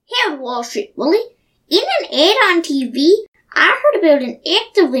Wall Street, Willie. In an ad on TV, I heard about an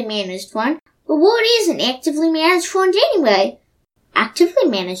actively managed fund, but what is an actively managed fund anyway? Actively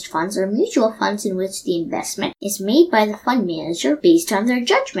managed funds are mutual funds in which the investment is made by the fund manager based on their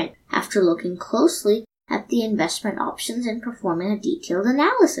judgment, after looking closely at the investment options and performing a detailed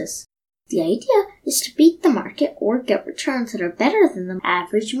analysis. The idea is to beat the market or get returns that are better than the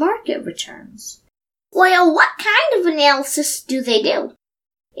average market returns. Well, what kind of analysis do they do?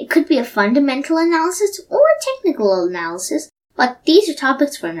 It could be a fundamental analysis or a technical analysis, but these are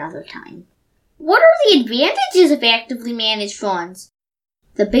topics for another time. What are the advantages of actively managed funds?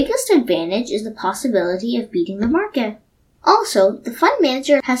 The biggest advantage is the possibility of beating the market. Also, the fund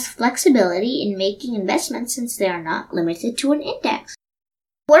manager has flexibility in making investments since they are not limited to an index.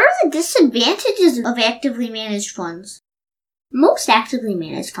 What are the disadvantages of actively managed funds? Most actively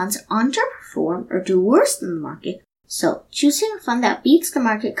managed funds underperform or do worse than the market, so choosing a fund that beats the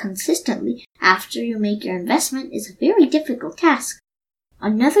market consistently after you make your investment is a very difficult task.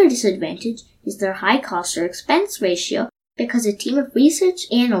 Another disadvantage is their high cost or expense ratio because a team of research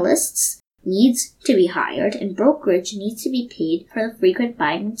analysts needs to be hired and brokerage needs to be paid for the frequent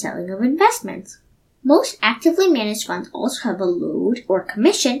buying and selling of investments. Most actively managed funds also have a load or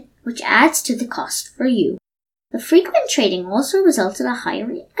commission, which adds to the cost for you. The frequent trading also results in a higher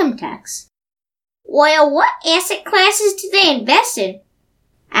income tax. Well, what asset classes do they invest in?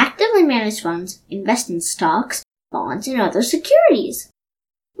 Actively managed funds invest in stocks, bonds, and other securities.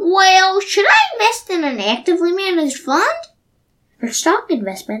 Well, should I invest in an actively managed fund? For stock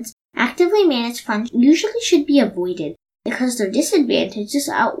investments, actively managed funds usually should be avoided because their disadvantages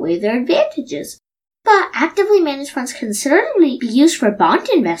outweigh their advantages. But actively managed funds can certainly be used for bond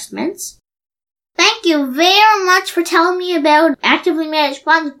investments. Thank you very much for telling me about actively managed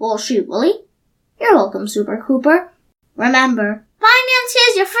funds, Wall Street, Willie. You're welcome, Super Cooper. Remember, finance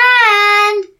is your friend!